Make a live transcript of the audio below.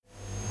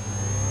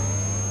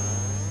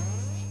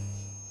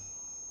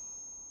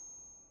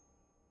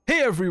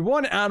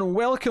Everyone, and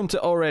welcome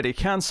to Already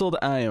Cancelled.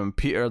 I am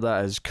Peter,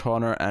 that is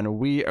Connor, and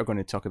we are going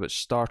to talk about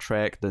Star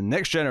Trek The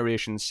Next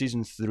Generation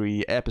Season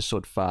 3,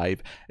 Episode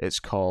 5.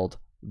 It's called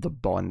The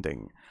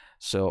Bonding.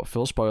 So,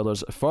 full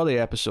spoilers for the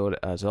episode,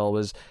 as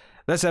always.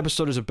 This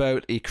episode is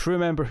about a crew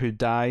member who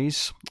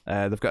dies.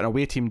 They've got an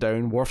away team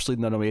down. Worf's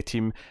leading an away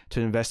team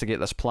to investigate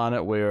this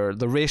planet where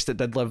the race that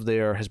did live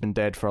there has been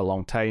dead for a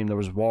long time. There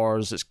was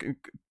wars. It's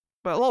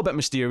but a little bit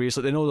mysterious.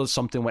 Like, they know there's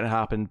something went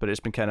happened, but it's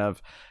been kind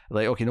of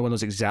like, okay, no one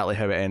knows exactly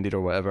how it ended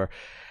or whatever.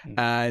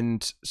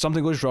 And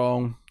something goes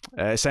wrong.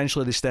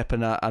 Essentially, they step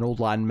in an old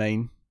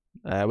landmine,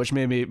 which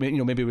maybe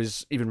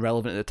was even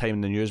relevant at the time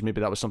in the news.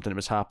 Maybe that was something that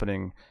was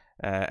happening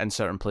in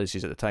certain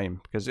places at the time.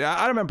 Because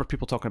I remember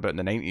people talking about in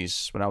the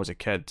 90s when I was a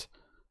kid,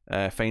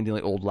 finding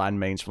like old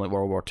landmines from like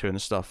World War II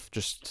and stuff.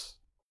 Just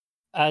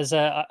as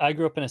I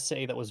grew up in a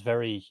city that was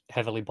very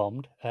heavily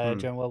bombed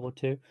during World War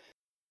II.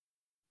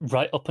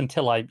 Right up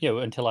until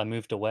I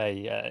moved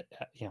away,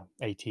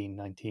 18,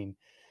 19,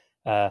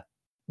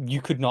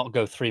 you could not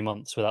go 3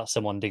 months without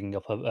someone digging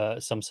up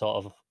some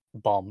sort of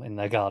bomb in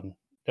their garden.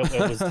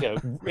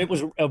 It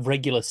was a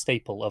regular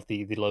staple of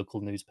the local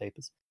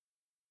newspapers.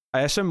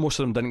 I assume most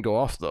of them didn't go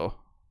off though.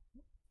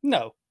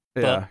 No.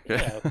 Yeah.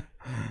 But,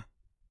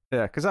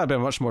 yeah, because that'd be a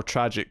much more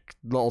tragic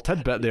little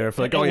tidbit there. If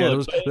like,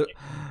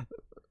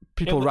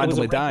 people it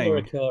randomly was a regular dying.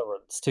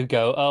 occurrence to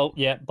go, oh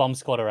yeah, bomb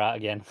squad are out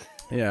again.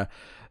 Yeah.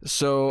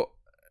 So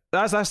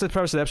that's the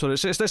premise of the episode.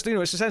 It's this,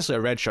 it's essentially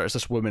a red shirt. It's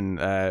this woman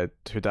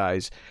who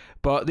dies,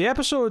 but the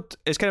episode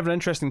is kind of an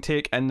interesting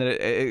take in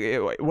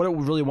that what it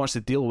really wants to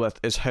deal with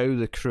is how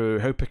the crew,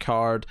 how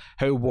Picard,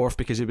 how Worf,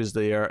 because he was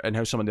there, and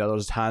how some of the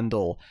others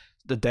handle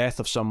the death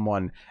of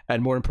someone,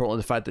 and more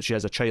importantly, the fact that she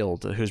has a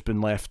child who's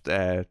been left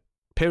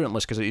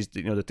parentless because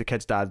the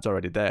kid's dad's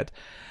already dead.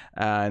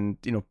 And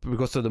we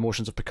go through the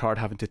motions of Picard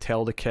having to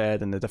tell the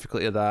kid and the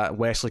difficulty of that.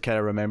 Wesley kind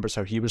of remembers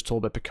how he was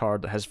told by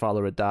Picard that his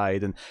father had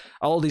died, and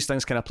all these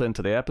things kind of play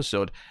into the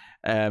episode.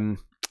 What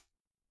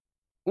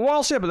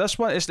I'll say about this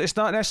one, it's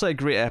not necessarily a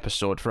great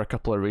episode for a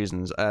couple of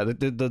reasons.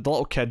 The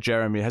little kid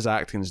Jeremy, his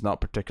acting is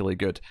not particularly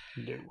good.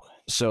 No.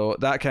 So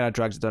that kind of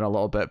drags it down a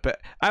little bit. But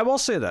I will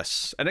say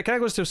this, and it kind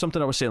of goes to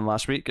something I was saying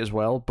last week as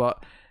well,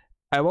 but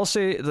I will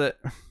say that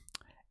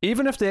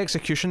even if the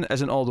execution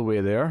isn't all the way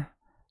there,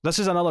 this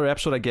is another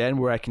episode again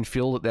where I can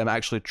feel that them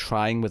actually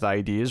trying with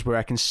ideas, where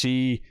I can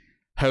see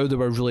how they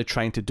were really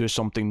trying to do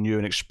something new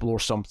and explore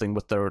something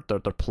with their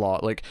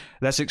plot. Like,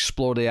 let's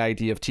explore the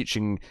idea of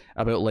teaching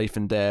about life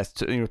and death,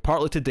 to,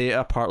 partly to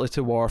Data, partly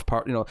to Worf,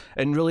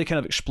 and really kind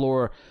of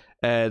explore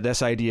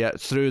this idea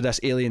through this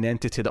alien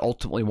entity that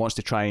ultimately wants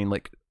to try and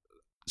like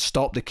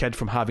stop the kid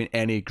from having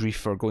any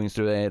grief or going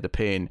through any of the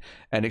pain,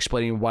 and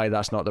explaining why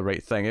that's not the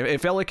right thing. It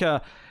felt like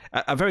a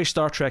very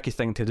Star Trek-y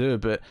thing to do,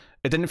 but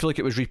it didn't feel like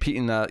it was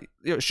repeating that.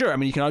 Sure, I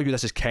mean, you can argue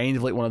this is kind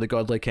of like one of the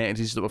godlike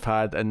entities that we've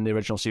had in the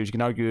original series. You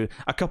can argue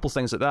a couple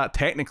things like that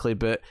technically,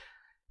 but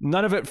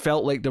none of it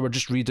felt like they were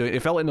just redoing.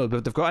 It felt like, no,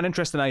 they've got an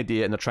interesting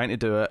idea and they're trying to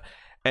do it,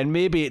 and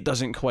maybe it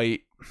doesn't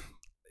quite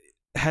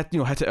hit it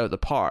out of the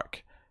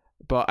park.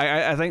 But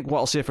I think what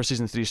I'll say for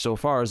season 3 so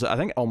far is that I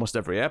think almost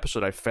every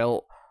episode I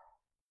felt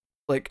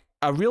like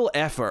a real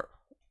effort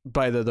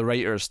by the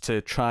writers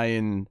to try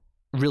and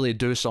really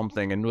do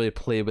something and really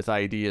play with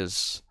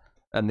ideas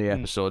in the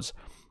episodes.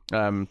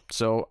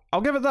 So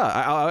I'll give it that.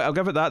 I'll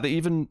give it that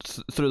even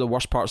through the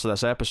worst parts of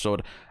this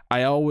episode,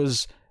 I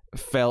always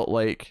felt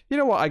like, you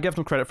know what, I give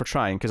them credit for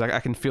trying, because I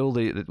can feel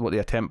what the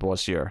attempt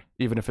was here,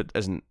 even if it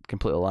isn't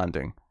completely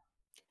landing.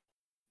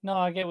 No,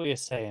 I get what you're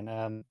saying.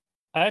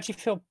 I actually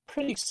feel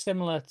pretty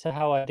similar to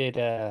how I did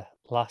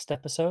last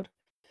episode,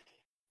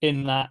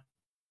 in that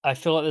I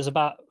feel like there's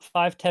about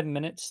 5-10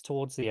 minutes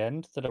towards the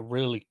end that are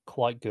really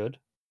quite good.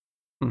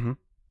 Mm-hmm.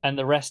 And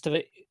the rest of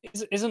it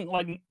isn't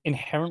like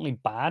inherently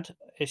bad.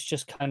 It's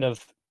just kind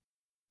of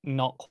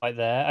not quite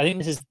there. I think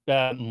this is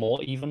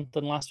more even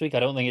than last week. I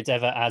don't think it's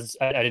ever as...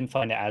 I didn't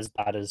find it as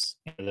bad as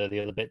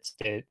the other bits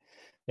did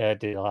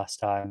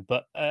last time.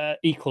 But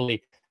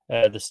equally,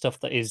 the stuff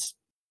that is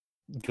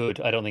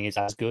good, I don't think it's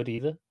as good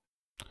either.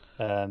 It's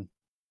a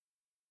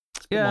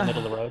bit more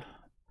middle of the road.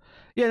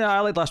 Yeah, no, I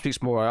liked last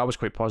week's more. I was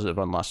quite positive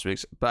on last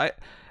week's. But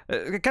I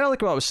kind of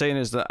like what I was saying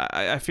is that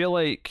I feel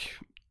like,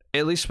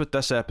 at least with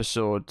this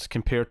episode,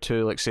 compared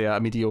to, like, say, a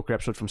mediocre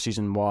episode from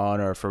season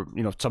 1, or for,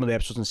 some of the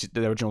episodes in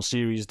the original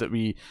series that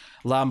we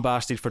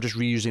lambasted for just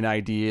reusing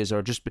ideas,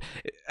 or just...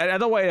 I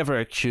don't want to ever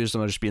accuse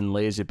them of just being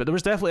lazy, but there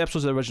was definitely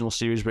episodes of the original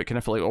series where it kind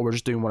of felt like, oh, we're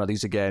just doing one of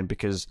these again,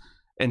 because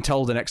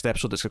until the next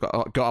episode it's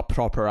got a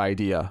proper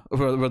idea,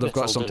 where they've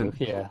got something...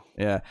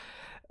 Yeah.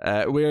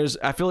 Whereas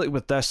I feel like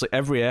with this, like,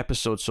 every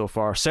episode so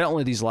far,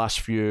 certainly these last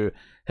few,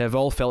 have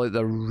all felt like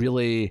they're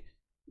really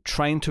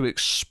trying to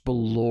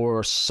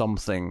explore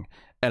something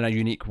in a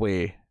unique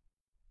way.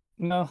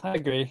 No, I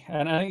agree,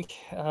 and I think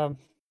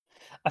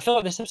I feel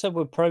like this episode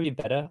would probably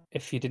be better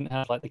if you didn't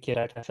have like the kid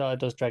actor. I feel like it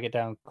does drag it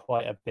down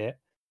quite a bit,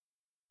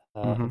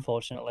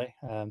 unfortunately.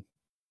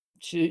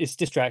 It's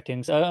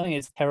distracting, so I don't think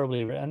it's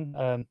terribly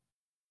written.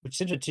 Which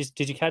is interesting.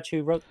 Did you catch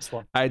who wrote this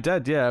one? I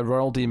did, yeah.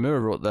 Ronald D. Moore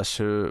wrote this,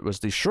 who was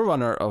the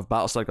showrunner of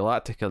Battlestar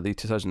Galactica, the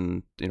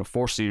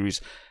 2004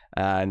 series,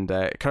 and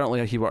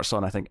currently he works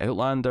on, I think,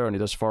 Outlander, and he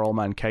does For All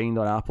Mankind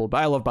on Apple. But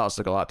I love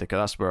Battlestar Galactica.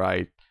 That's where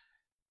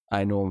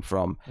I know him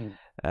from.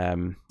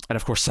 And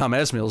of course, Sam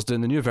Esmail's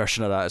doing the new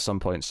version of that at some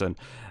point soon.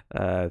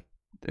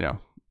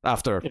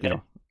 After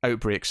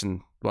outbreaks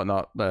and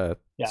whatnot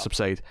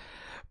subside.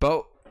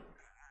 But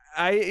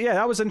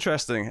that was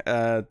interesting.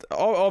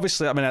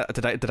 Obviously, I mean,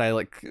 did I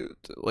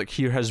like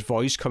hear his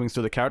voice coming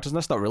through the characters? And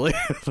that's not really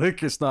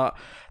like, it's not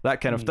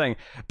that kind of thing.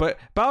 But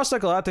Battlestar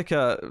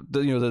Galactica,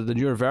 the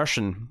newer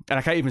version, and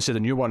I can't even say the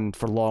new one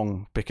for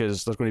long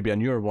because there's going to be a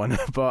newer one.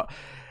 But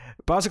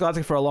Battlestar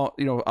Galactica, for a lot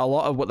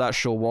of what that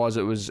show was,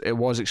 it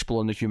was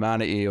exploring the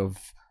humanity of,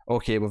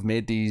 okay, we've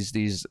made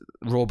these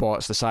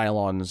robots, the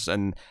Cylons,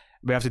 and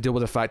we have to deal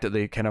with the fact that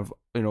they kind of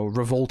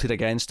revolted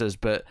against us,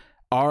 but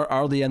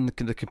are they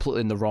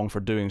completely in the wrong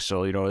for doing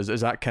so? Is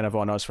that kind of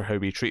on us for how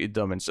we treated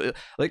them? And so,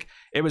 like,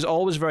 it was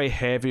always very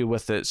heavy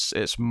with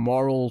its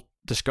moral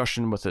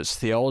discussion, with its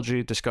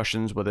theology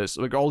discussions, with its,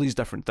 like, all these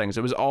different things.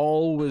 It was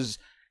always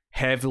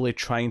heavily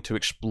trying to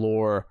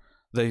explore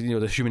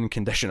the human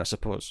condition, I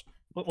suppose.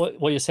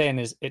 What you're saying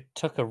is it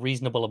took a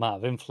reasonable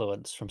amount of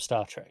influence from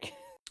Star Trek.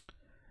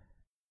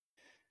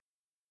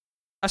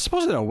 I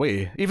suppose in a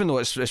way, even though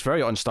it's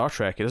very on Star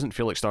Trek, it doesn't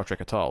feel like Star Trek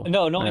at all.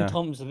 No, not in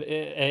terms of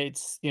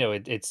it's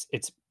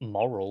it's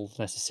moral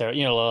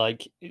necessarily.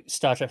 Like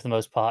Star Trek for the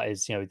most part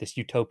is this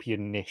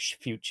utopian-ish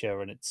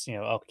future, and it's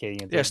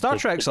Star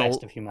Trek's the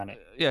best of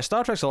humanity. Yeah,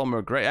 Star Trek's a lot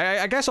more great.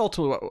 I guess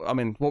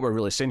ultimately, what we're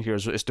really saying here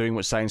is it's doing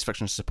what science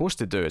fiction is supposed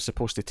to do. It's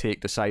supposed to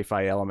take the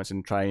sci-fi elements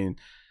and try and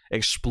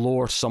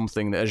explore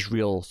something that is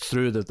real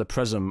through the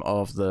prism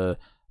of the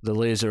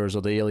lasers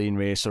or the alien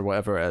race or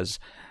whatever it is.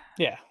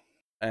 Yeah.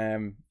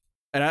 And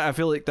I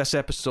feel like this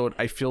episode,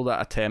 I feel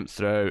that attempt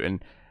throughout,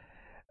 and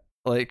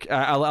like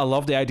I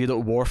love the idea that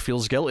Worf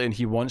feels guilty and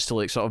he wants to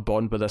like sort of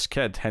bond with this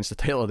kid, hence the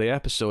title of the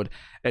episode.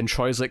 And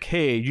Troy's like,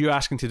 hey, you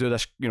asking to do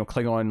this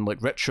Klingon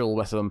like ritual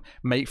with him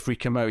might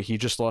freak him out. He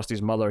just lost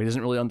his mother. He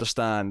doesn't really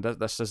understand.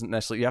 This isn't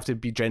necessarily, you have to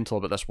be gentle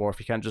about this, Worf.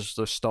 You can't just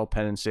stop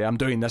in and say, I'm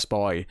doing this,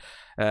 boy.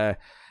 And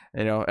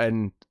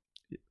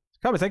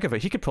can't think of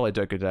it. He could probably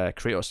do a good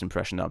Kratos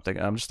impression.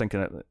 I'm just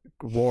thinking,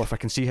 Worf. I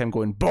can see him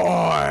going,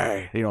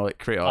 "Boy," like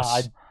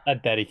Kratos. I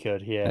bet he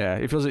could. Yeah. Yeah,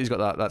 he feels like he's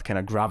got that kind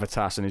of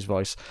gravitas in his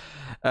voice.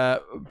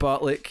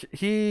 But like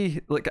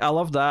I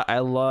love that.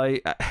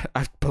 I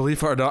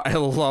believe it or not, I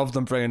love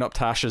them bringing up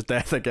Tasha's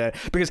death again,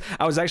 because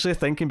I was actually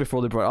thinking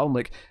before they brought it up, I'm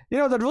like,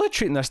 they're really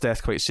treating this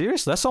death quite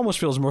seriously. This almost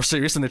feels more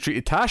serious than they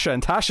treated Tasha,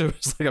 and Tasha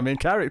was like a main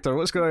character.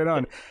 What's going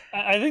on?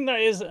 I think that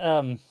is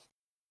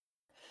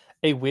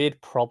a weird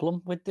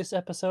problem with this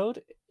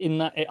episode, in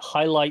that it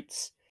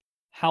highlights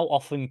how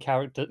often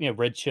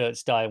red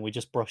shirts die and we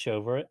just brush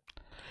over it.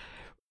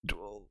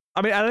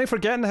 I mean, I think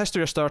forgetting the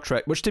history of Star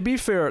Trek, which to be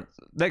fair,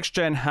 Next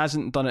Gen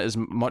hasn't done it as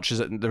much as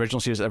the original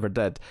series ever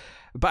did,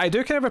 but I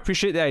do kind of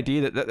appreciate the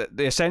idea that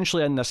they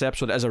essentially in this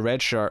episode is a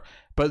red shirt,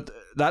 but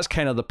that's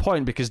kind of the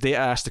point, because they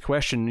asked the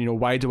question,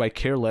 why do I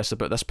care less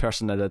about this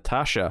person than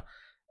Tasha?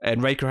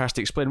 And Riker has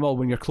to explain, well,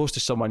 when you're close to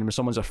someone, when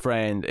someone's a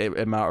friend,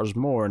 it matters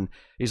more. And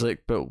he's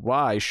like, but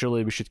why?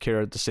 Surely we should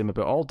care the same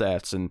about all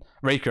deaths. And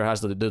Riker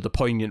has the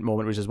poignant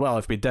moment where he says, well,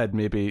 if we did,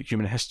 maybe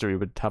human history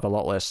would have a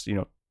lot less,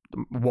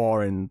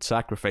 war and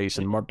sacrifice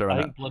and murder.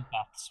 I think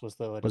bloodbaths was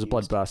the word. Was a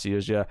bloodbath he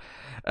used,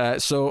 yeah.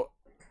 So,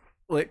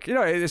 like,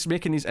 it's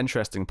making these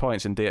interesting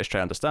points, and Data's trying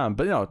to understand.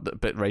 But,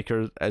 but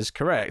Riker is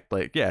correct.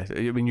 Like, yeah,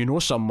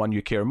 when someone,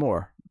 you care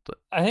more.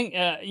 I think,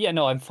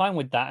 I'm fine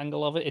with that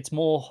angle of it. It's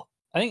more...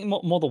 I think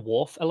more the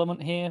Worf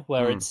element here,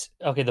 where it's,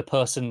 okay, the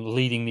person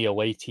leading the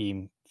away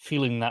team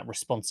feeling that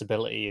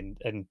responsibility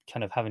and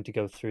kind of having to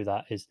go through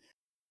that is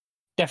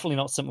definitely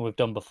not something we've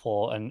done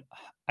before. And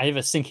I have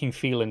a sinking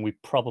feeling we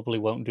probably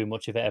won't do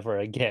much of it ever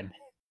again.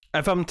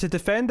 If I'm to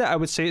defend it, I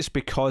would say it's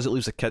because it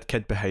leaves a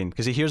kid behind,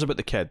 because he hears about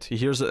the kid. He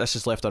hears that this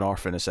is left an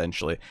orphan,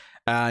 essentially.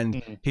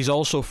 And he's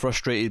also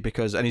frustrated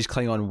because, in his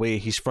Klingon way,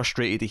 he's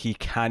frustrated that he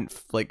can't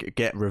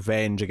get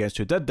revenge against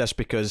who did this,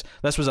 because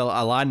this was a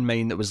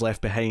landmine that was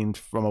left behind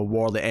from a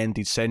war that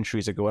ended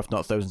centuries ago, if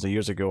not thousands of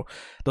years ago.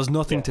 There's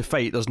nothing to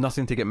fight. There's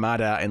nothing to get mad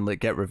at and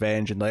get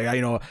revenge and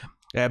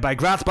by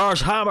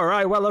Grathbar's hammer,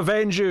 I will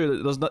avenge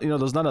you. There's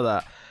there's none of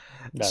that.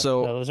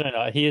 No, there's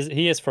not.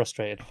 He is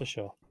frustrated for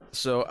sure.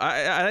 So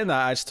I think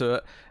that adds to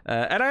it,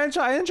 and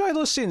I enjoy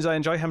those scenes. I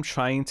enjoy him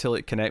trying to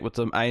connect with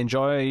them. I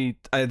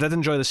did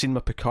enjoy the scene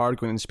with Picard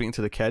going and speaking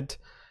to the kid,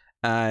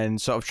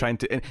 and sort of trying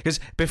to, because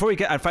before we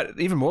get, in fact,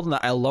 even more than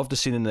that, I love the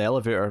scene in the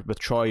elevator with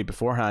Troy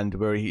beforehand,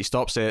 where he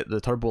stops at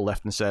the turbo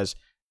lift and says,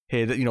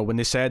 "Hey, when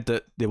they said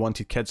that they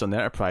wanted kids on the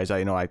Enterprise,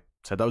 I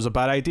said that was a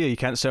bad idea. You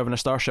can't serve in a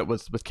starship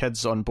with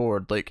kids on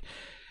board,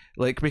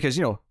 because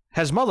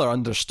his mother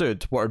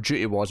understood what her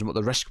duty was and what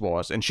the risk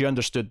was, and she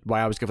understood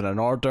why I was given an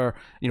order.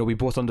 We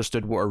both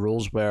understood what our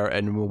roles were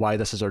and why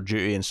this is our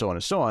duty, and so on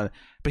and so on.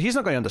 But he's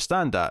not going to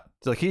understand that.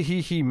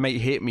 He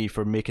might hate me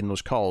for making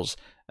those calls,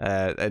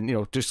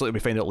 And just like we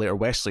find out later,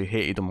 Wesley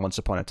hated him once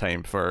upon a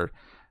time for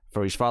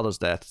his father's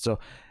death. So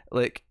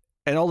like,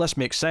 and all this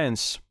makes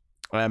sense.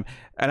 And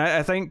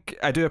I think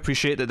I do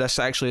appreciate that this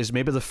actually is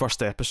maybe the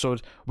first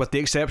episode, with the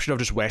exception of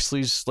just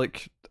Wesley's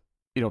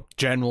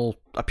general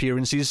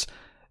appearances.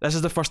 This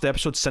is the first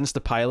episode since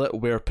the pilot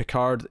where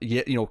Picard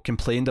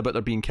complained about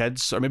there being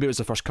kids, or maybe it was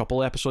the first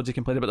couple of episodes he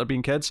complained about there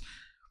being kids.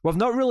 We've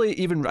not really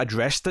even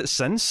addressed it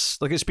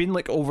since. Like, it's been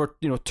like over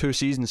 2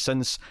 seasons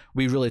since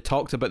we really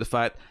talked about the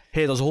fact,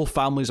 hey, there's whole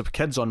families of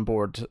kids on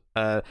board.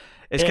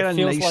 It's kind of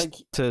nice like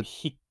to.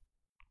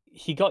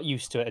 He got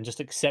used to it and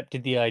just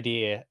accepted the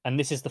idea, and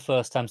this is the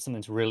first time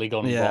something's really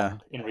gone wrong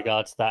in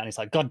regards to that, and it's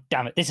like, God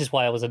damn it, this is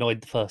why I was annoyed in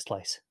the first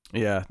place.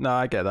 Yeah, no,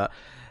 I get that.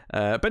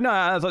 But no,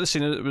 I thought the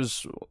scene it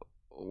was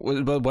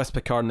with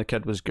Picard and the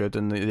kid was good,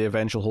 and the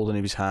eventual holding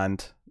of his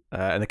hand,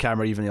 and the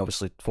camera even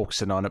obviously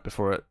focusing on it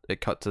before it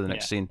cut to the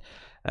next scene.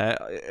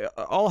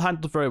 All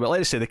handled very well.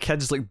 Like I say, the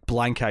kid's like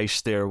blank eye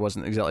stare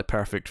wasn't exactly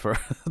perfect for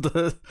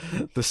the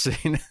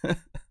scene.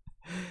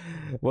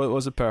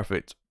 Was it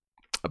perfect?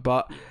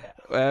 But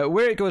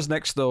where it goes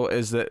next, though,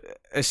 is that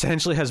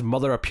essentially his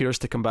mother appears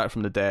to come back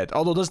from the dead.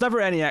 Although there's never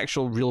any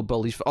actual real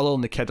belief, other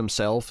than the kid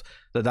himself,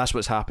 that that's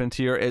what's happened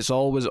here. It's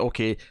always,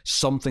 okay,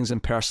 something's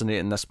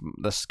impersonating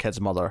this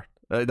kid's mother.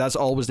 That's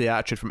always the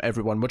attitude from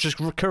everyone, which is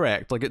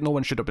correct. Like, no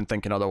one should have been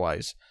thinking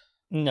otherwise.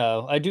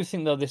 No, I do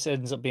think, though, this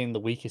ends up being the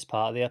weakest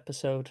part of the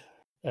episode.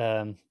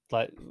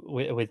 Like,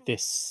 with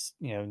this,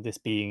 this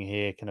being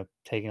here, kind of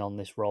taking on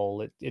this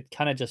role, it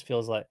kind of just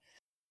feels like,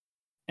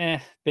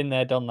 been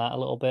there, done that a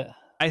little bit.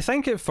 I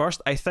think at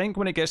first,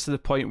 when it gets to the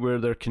point where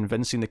they're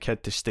convincing the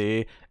kid to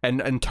stay,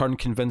 and in turn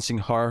convincing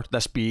her,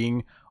 this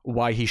being,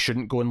 why he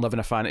shouldn't go and live in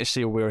a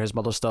fantasy where his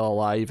mother's still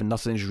alive and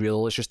nothing's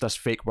real, it's just this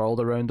fake world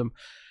around him.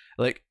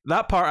 Like,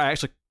 that part I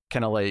actually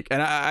kind of like.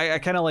 And I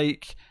kind of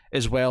like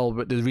as well,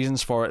 but the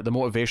reasons for it, the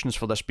motivations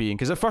for this being,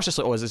 because at first it's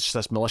like, is it just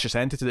this malicious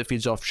entity that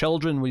feeds off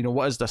children?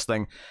 What is this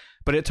thing?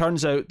 But it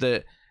turns out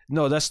that,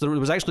 no, there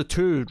was actually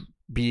two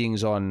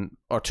beings on,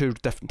 or two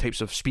different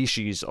types of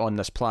species on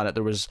this planet.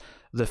 There was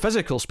the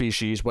physical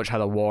species, which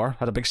had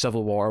a big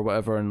civil war or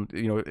whatever, and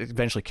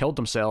eventually killed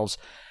themselves.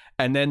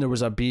 And then there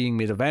was a being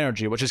made of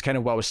energy, which is kind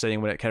of what I was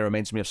saying when it kind of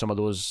reminds me of some of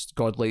those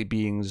godlike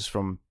beings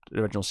from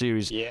the original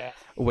series. Yeah.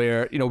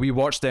 Where, we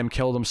watch them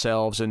kill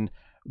themselves, and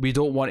we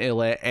don't want to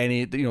let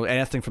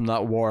anything from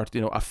that war,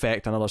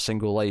 affect another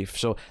single life.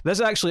 So this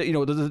actually,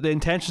 the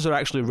intentions are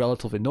actually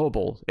relatively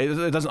noble.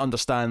 It doesn't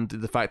understand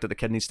the fact that the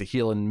kid needs to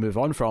heal and move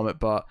on from it,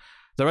 but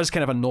there is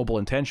kind of a noble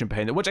intention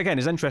behind it, which again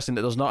is interesting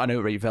that there's not an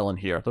outright villain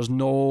here. There's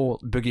no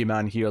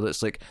boogeyman here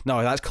that's like,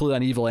 no, that's clearly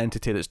an evil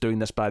entity that's doing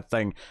this bad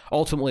thing.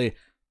 Ultimately,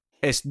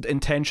 its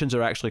intentions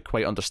are actually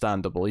quite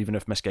understandable, even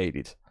if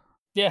misguided.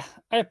 Yeah,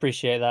 I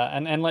appreciate that.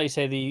 And like you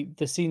say,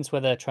 the scenes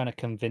where they're trying to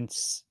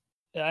convince,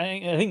 I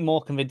think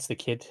more convince the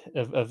kid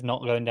of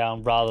not going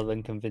down rather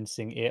than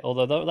convincing it,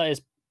 although that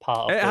is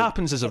part of it.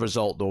 Happens as a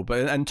result, though,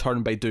 but in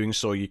turn, by doing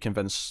so, you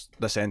convince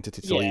this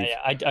entity to leave.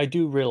 Yeah, I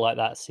do really like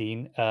that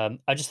scene.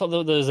 I just thought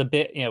that there was a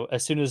bit,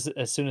 as soon as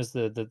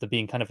the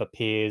being kind of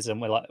appears,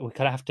 and we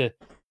kind of have to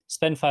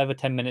spend 5 or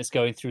 10 minutes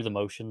going through the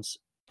motions.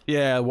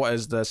 Yeah, what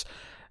is this?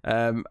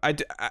 I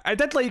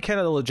did like kind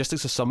of the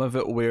logistics of some of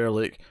it, where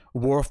like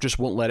Worf just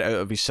won't let it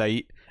out of his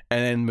sight, and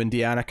then when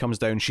Deanna comes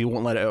down, she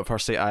won't let it out of her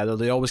sight either.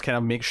 They always kind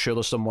of make sure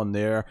there's someone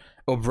there.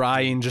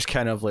 O'Brien just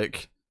kind of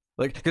like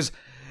because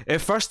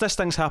at first this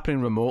thing's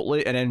happening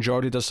remotely, and then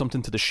Geordi does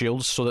something to the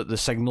shields so that the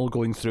signal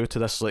going through to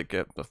this I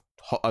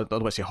don't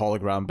want to say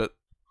hologram, but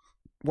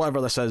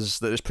whatever this is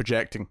that is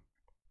projecting.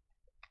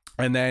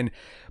 And then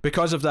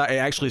because of that, it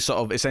actually sort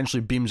of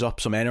essentially beams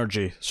up some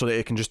energy so that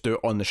it can just do it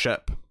on the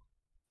ship.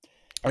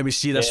 And we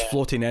see this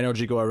floating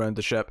energy go around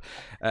the ship.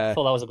 I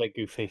thought that was a bit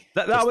goofy.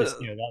 That was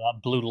that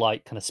blue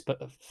light kind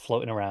of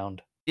floating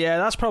around. Yeah,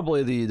 that's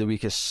probably the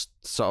weakest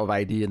sort of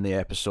idea in the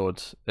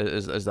episode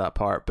is that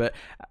part. But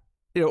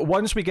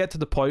once we get to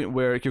the point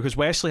where, because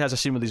Wesley has a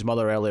scene with his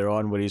mother earlier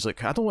on where he's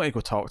like, I don't want to go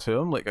talk to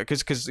him, like,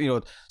 because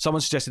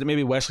someone suggested that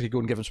maybe Wesley could go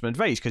and give him some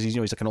advice, because he's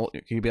he's like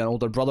he could be an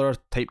older brother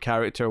type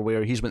character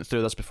where he's went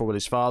through this before with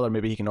his father.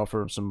 Maybe he can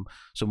offer him some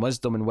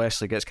wisdom. And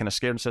Wesley gets kind of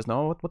scared and says,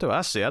 "No, what do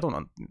I say? I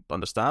don't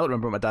understand. I don't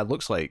remember what my dad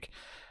looks like."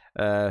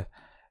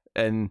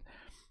 And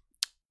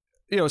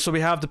so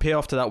we have the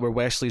payoff to that where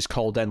Wesley's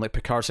called in. Like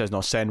Picard says,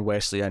 "No, send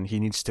Wesley in. He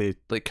needs to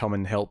like come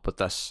and help with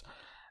this."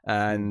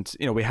 And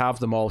we have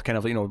them all kind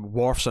of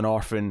Worf's an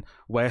orphan,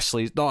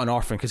 Wesley's not an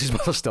orphan because his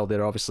mother's still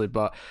there obviously,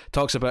 but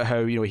talks about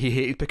how he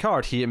hated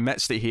Picard. He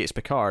admits that he hates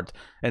Picard,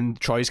 and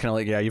Troy's kind of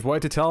like, yeah, you've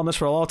wanted to tell him this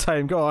for a long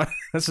time, go on.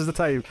 This is the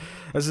time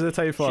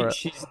for it.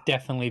 She's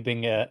definitely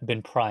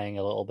been prying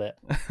a little bit.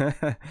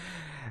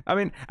 I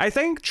mean, I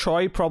think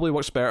Troy probably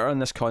works better in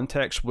this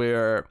context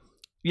where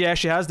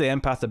she has the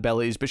empath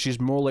abilities, but she's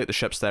more like the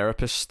ship's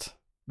therapist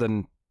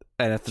than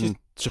anything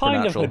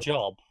supernatural. Kind of her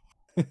job.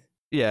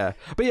 Yeah,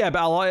 but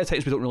a lot of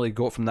times we don't really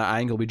go from that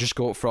angle. We just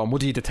go from, what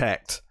do you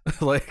detect?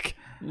 Like,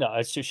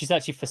 no, she's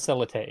actually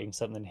facilitating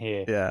something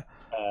here. Yeah.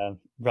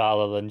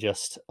 Rather than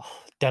just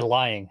they're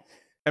lying.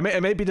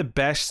 it might be the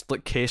best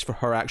like case for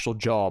her actual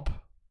job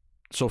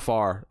so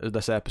far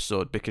this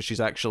episode, because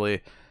she's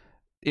actually,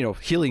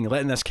 healing,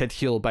 letting this kid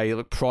heal by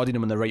like prodding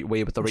him in the right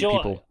way with the right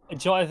people.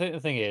 I think the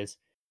thing is,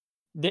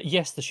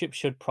 yes, the ship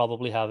should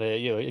probably have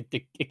a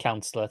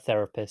counselor,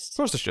 therapist. Of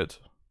course, they should.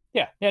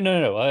 Yeah.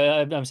 No.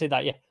 I'm saying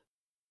that. Yeah.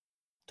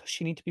 Does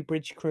she need to be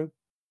bridge crew?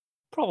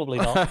 Probably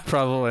not.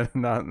 Probably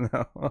not.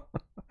 No.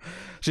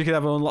 She could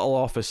have her own little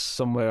office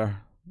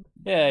somewhere.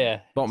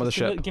 Yeah. Bottom of the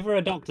ship. Give her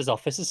a doctor's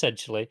office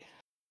essentially,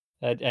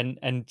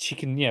 and she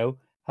can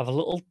have a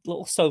little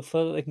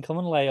sofa that they can come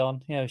and lay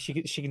on. She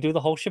can do the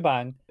whole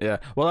shebang. Yeah.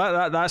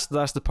 Well, that's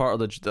the part of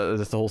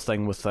the whole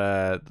thing with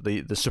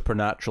the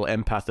supernatural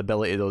empath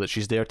ability, though, that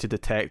she's there to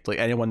detect like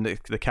anyone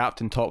that the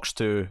captain talks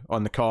to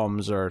on the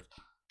comms, or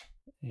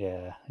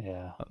yeah.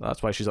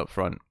 That's why she's up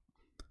front.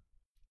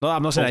 No,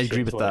 I'm not saying I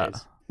agree with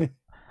that.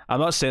 I'm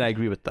not saying I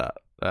agree with that.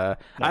 No.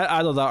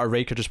 Either that or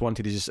Riker just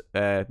wanted his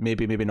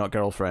maybe not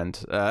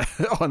girlfriend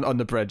on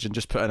the bridge and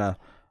just put in a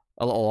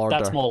little order.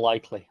 That's more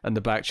likely. In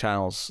the back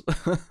channels.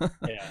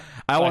 Yeah.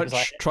 I want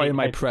Troy in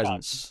my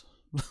presence.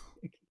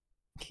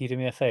 Can you do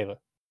me a favor?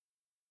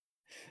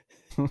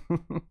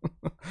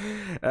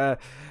 But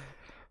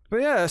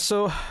yeah,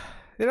 so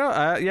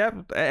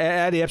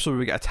any episode where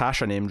we get a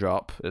Tasha name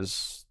drop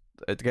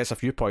it gets a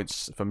few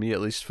points for me,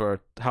 at least,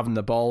 for having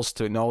the balls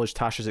to acknowledge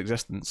Tasha's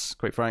existence,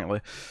 quite frankly.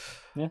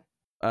 Yeah.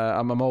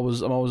 I'm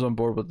always on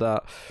board with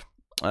that.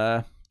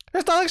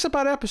 It's not like it's a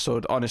bad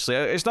episode, honestly.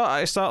 It's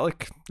not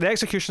like the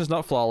execution is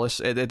not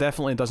flawless. It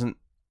definitely doesn't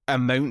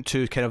amount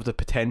to kind of the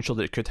potential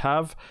that it could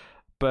have,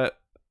 but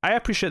I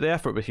appreciate the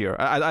effort with here.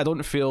 I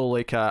don't feel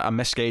like a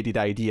misguided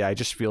idea. I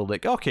just feel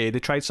like, okay, they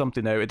tried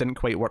something out. It didn't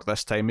quite work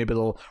this time. Maybe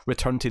they'll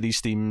return to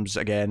these themes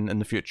again in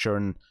the future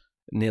and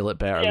nail it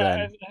better then.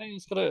 I think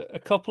it's got a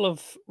couple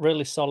of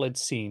really solid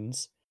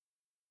scenes,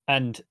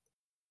 and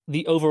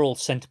the overall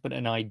sentiment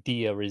and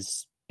idea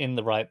is in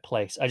the right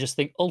place. I just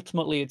think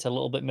ultimately it's a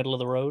little bit middle of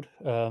the road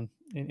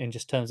in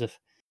just terms of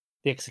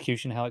the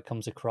execution, how it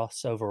comes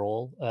across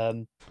overall,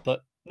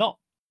 but not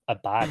a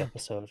bad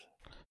episode.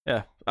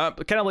 Yeah,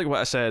 kind of like what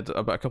I said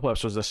about a couple of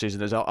episodes this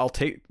season is I'll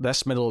take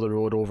this middle of the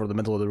road over the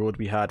middle of the road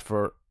we had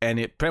for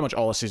pretty much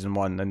all of season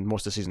 1 and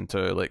most of season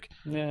 2. Like,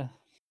 yeah,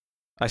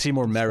 I see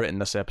more merit in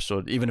this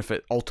episode, even if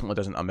it ultimately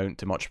doesn't amount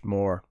to much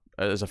more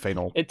as a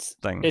final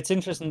thing. It's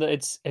interesting that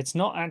it's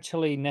not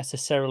actually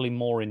necessarily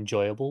more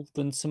enjoyable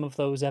than some of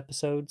those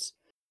episodes,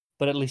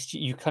 but at least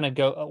you kind of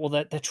go, well,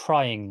 they're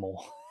trying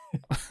more.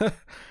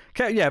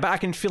 Okay, yeah, but I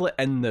can feel it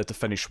in the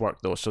finished work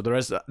though. So there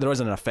is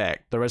an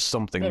effect. There is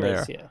something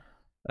there.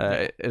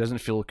 It doesn't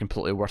feel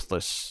completely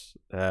worthless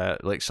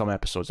like some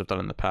episodes have done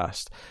in the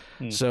past.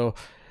 So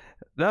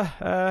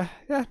yeah,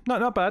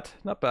 not bad.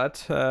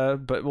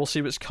 But we'll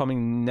see what's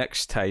coming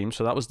next time.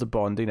 So that was the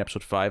bonding,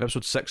 episode 5.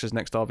 Episode 6 is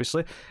next,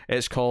 obviously.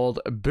 It's called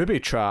Booby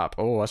Trap.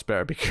 Oh, that's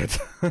better be good.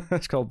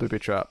 It's called Booby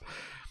Trap.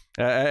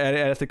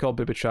 Anything called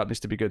Booby Trap needs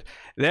to be good.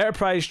 The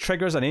Enterprise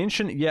triggers an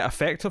ancient yet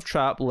effective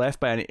trap left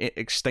by an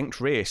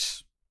extinct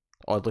race.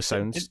 Oddly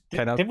sounds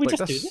kind of did we like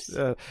just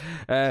do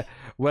this.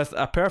 With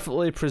a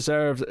perfectly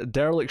preserved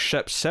derelict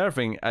ship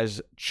serving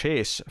as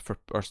cheese for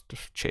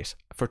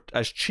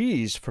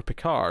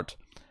Picard.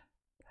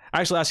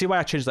 Actually, I see why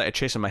I changed that to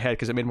Chase in my head,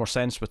 because it made more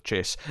sense with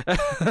Chase.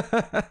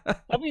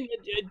 I mean,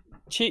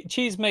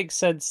 cheese makes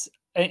sense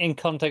in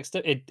context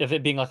of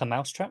it being like a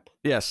mousetrap.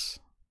 Yes.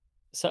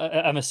 So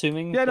I'm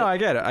assuming. Yeah, no, I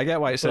get it. I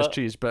get why it says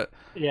cheese, but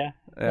yeah.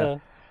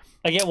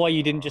 I get why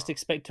you didn't just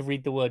expect to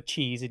read the word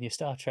cheese in your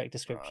Star Trek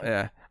description.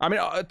 Yeah. I mean,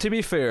 to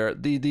be fair,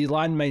 the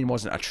landmine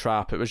wasn't a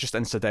trap. It was just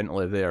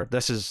incidentally there.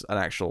 This is an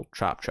actual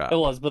trap. It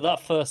was, but that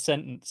first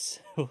sentence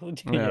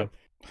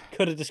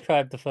could have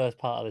described the first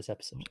part of this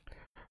episode.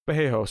 But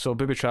hey ho, so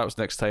Booby Traps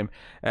next time.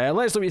 Let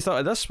us know what you thought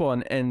of this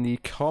one in the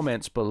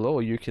comments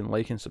below. You can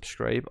like and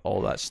subscribe,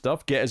 all that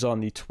stuff. Get us on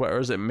the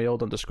Twitters at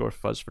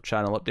mailed_fuzz for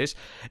channel updates.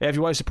 If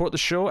you want to support the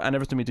show and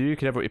everything we do, you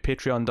can head over to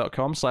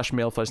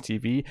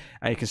patreon.com/mailfuzztv,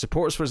 and you can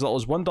support us for as little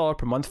as $1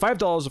 per month.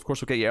 $5, of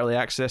course, will get you early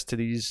access to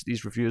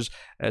these reviews,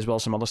 as well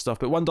as some other stuff.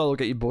 But $1 will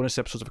get you bonus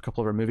episodes of a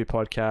couple of our movie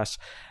podcasts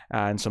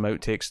and some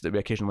outtakes that we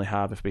occasionally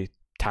have if we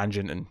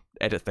tangent and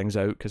edit things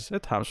out, because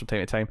it happens from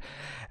time to time.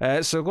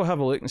 So go have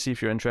a look and see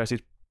if you're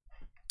interested.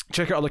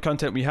 Check out all the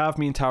content we have.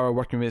 Me and Tara are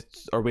working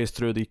our way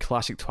through the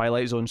classic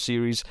Twilight Zone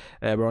series.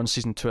 We're on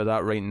season 2 of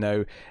that right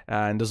now,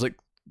 and there's like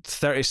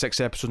 36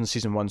 episodes in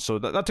season 1, so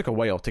that took a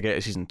while to get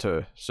to season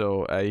 2.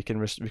 So we can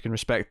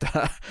respect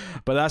that,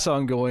 but that's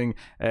ongoing.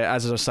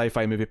 As is a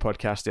sci-fi movie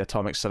podcast, The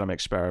Atomic Cinema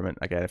Experiment.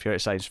 Again, if you're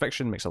into science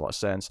fiction, makes a lot of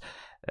sense.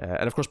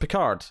 And of course,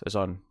 Picard is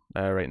on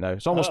right now.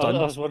 It's almost done.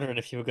 I was wondering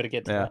if you were going to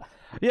get to that.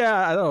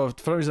 Yeah, I know.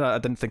 For some reason, I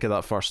didn't think of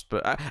that first,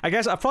 but I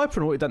guess I probably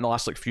promoted that in the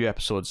last few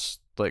episodes.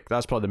 Like,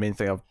 that's probably the main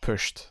thing I've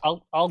pushed.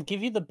 I'll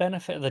give you the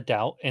benefit of the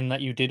doubt in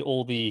that you did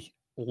all the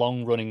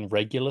long-running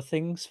regular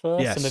things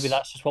first. Yes. So maybe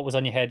that's just what was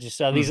on your head. Just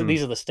these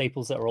are the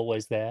staples that are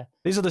always there.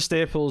 These are the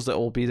staples that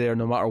will be there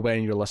no matter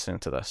when you're listening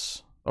to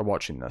this or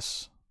watching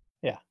this.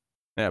 Yeah.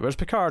 Yeah, but it's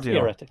Picard,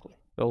 theoretically.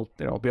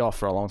 It'll be off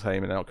for a long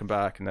time and then it'll come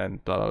back and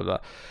then blah blah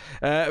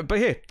blah. But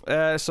hey,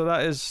 so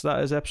that is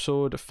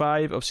episode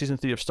 5 of season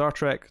 3 of Star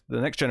Trek: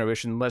 The Next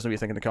Generation. Let us know what you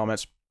think in the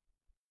comments.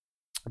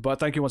 But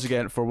thank you once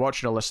again for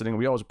watching or listening.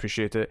 We always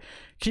appreciate it.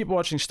 Keep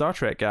watching Star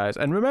Trek, guys,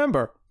 and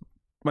remember,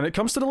 when it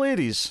comes to the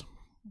ladies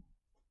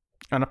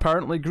and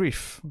apparently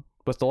grief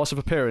with the loss of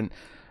a parent,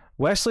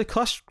 Wesley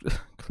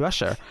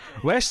Crusher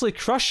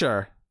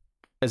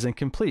is in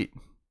complete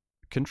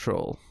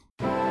control.